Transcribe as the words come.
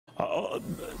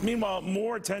Meanwhile,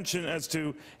 more attention as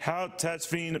to how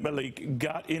Tasfeen Malik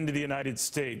got into the United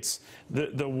States.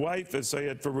 The wife of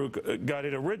Sayed Farouk got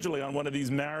it originally on one of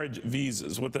these marriage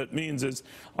visas. What that means is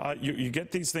you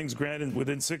get these things granted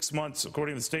within 6 months,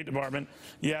 according to the State Department.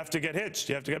 You have to get hitched,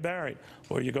 you have to get married,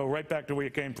 or you go right back to where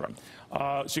you came from.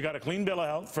 She got a clean bill of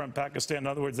health from Pakistan. In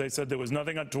other words, they said there was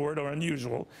nothing untoward or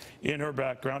unusual in her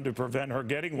background to prevent her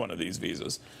getting one of these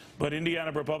visas. But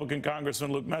Indiana Republican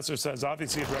Congressman Luke Messer says,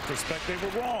 obviously, in retrospect, they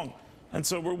were wrong, and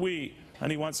so were we,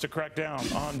 and he wants to crack down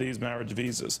on these marriage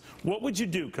visas. What would you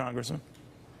do, Congressman?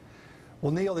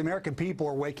 Well, Neil, the American people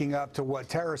are waking up to what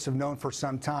terrorists have known for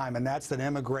some time, and that's that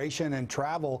immigration and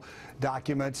travel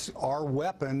documents are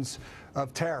weapons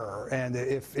of terror, and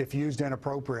if used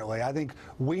inappropriately. I think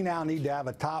we now need to have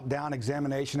a top-down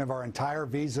examination of our entire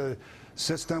visa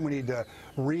system. We need to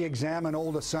re-examine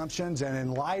old assumptions, and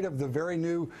in light of the very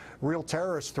new real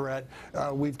terrorist threat,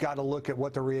 we've got to look at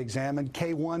what to re-examine.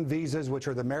 K-1 visas, which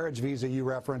are the marriage visa you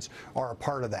referenced, are a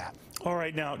part of that. All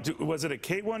right, now, was it a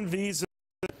K-1 visa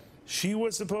she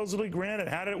was supposedly granted?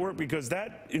 How did it work? Because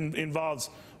that involves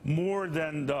more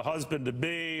than the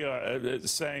husband-to-be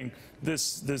saying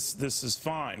this is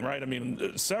fine, right? I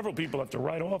mean, several people have to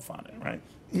write off on it, right?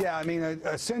 Yeah, I mean,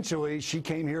 essentially, she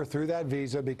came here through that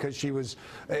visa because she was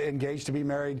engaged to be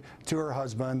married to her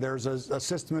husband. There's a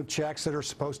system of checks that are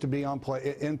supposed to be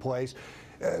in place.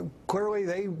 Clearly,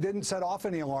 they didn't set off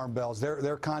any alarm bells.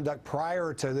 Their conduct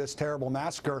prior to this terrible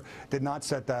massacre did not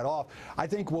set that off. I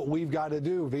think what we've got to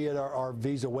do via our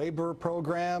visa waiver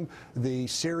program, the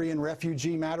Syrian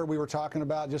refugee matter we were talking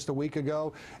about just a week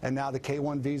ago, and now the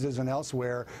K-1 visas and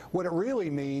elsewhere, what it really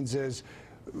means is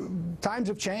times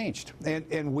have changed,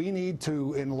 and we need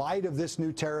to, in light of this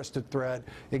new terrorist threat,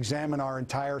 examine our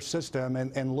entire system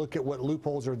and look at what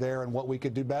loopholes are there and what we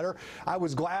could do better. I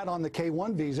was glad on the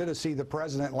K-1 visa to see the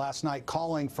president last night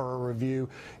calling for a review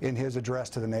in his address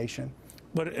to the nation.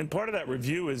 And part of that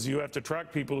review is you have to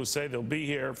track people who say they'll be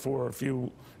here for a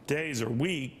few days or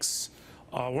weeks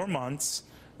or months,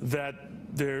 that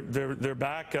they're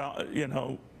back, you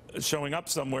know, showing up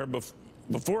somewhere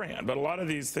beforehand. But a lot of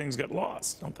these things get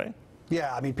lost, don't they?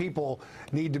 Yeah, I mean, people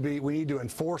need to be, we need to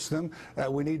enforce them.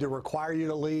 We need to require you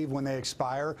to leave when they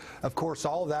expire. Of course,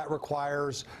 all of that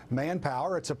requires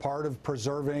manpower. It's a part of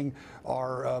preserving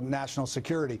our national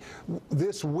security.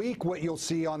 This week, what you'll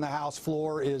see on the House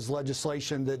floor is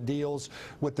legislation that deals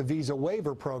with the visa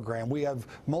waiver program. We have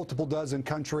multiple dozen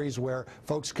countries where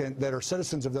folks that are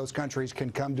citizens of those countries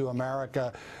can come to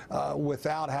America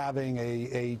without having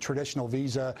a traditional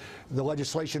visa. The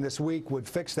legislation this week would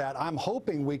fix that. I'm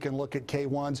hoping we can look at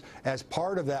K-1s as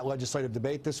part of that legislative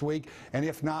debate this week, and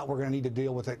if not, we're going to need to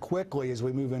deal with it quickly as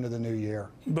we move into the new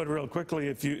year. But real quickly,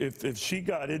 if she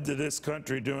got into this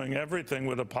country doing everything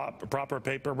with a proper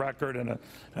paper record and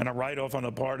a write-off on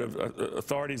the part of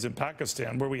authorities in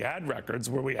Pakistan, where we had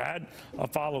records, where we had a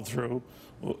follow-through,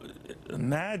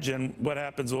 imagine what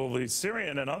happens to all these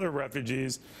Syrian and other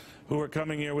refugees who are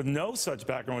coming here with no such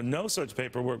background, with no such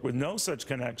paperwork, with no such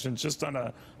connections, just on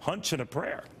a hunch and a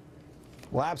prayer.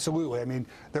 Well, absolutely. I mean,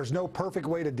 there's no perfect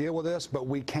way to deal with this, but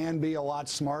we can be a lot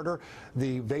smarter.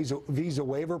 The visa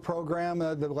waiver program,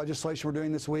 the legislation we're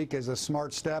doing this week, is a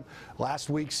smart step. Last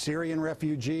week's Syrian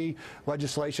refugee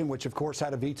legislation, which of course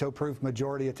had a veto-proof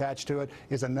majority attached to it,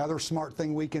 is another smart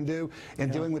thing we can do. And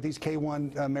dealing with these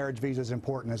K-1 marriage visas is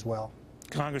important as well.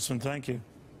 Congressman, thank you.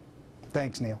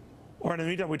 Thanks, Neil. Or in the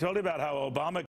meantime, we told you about how Obama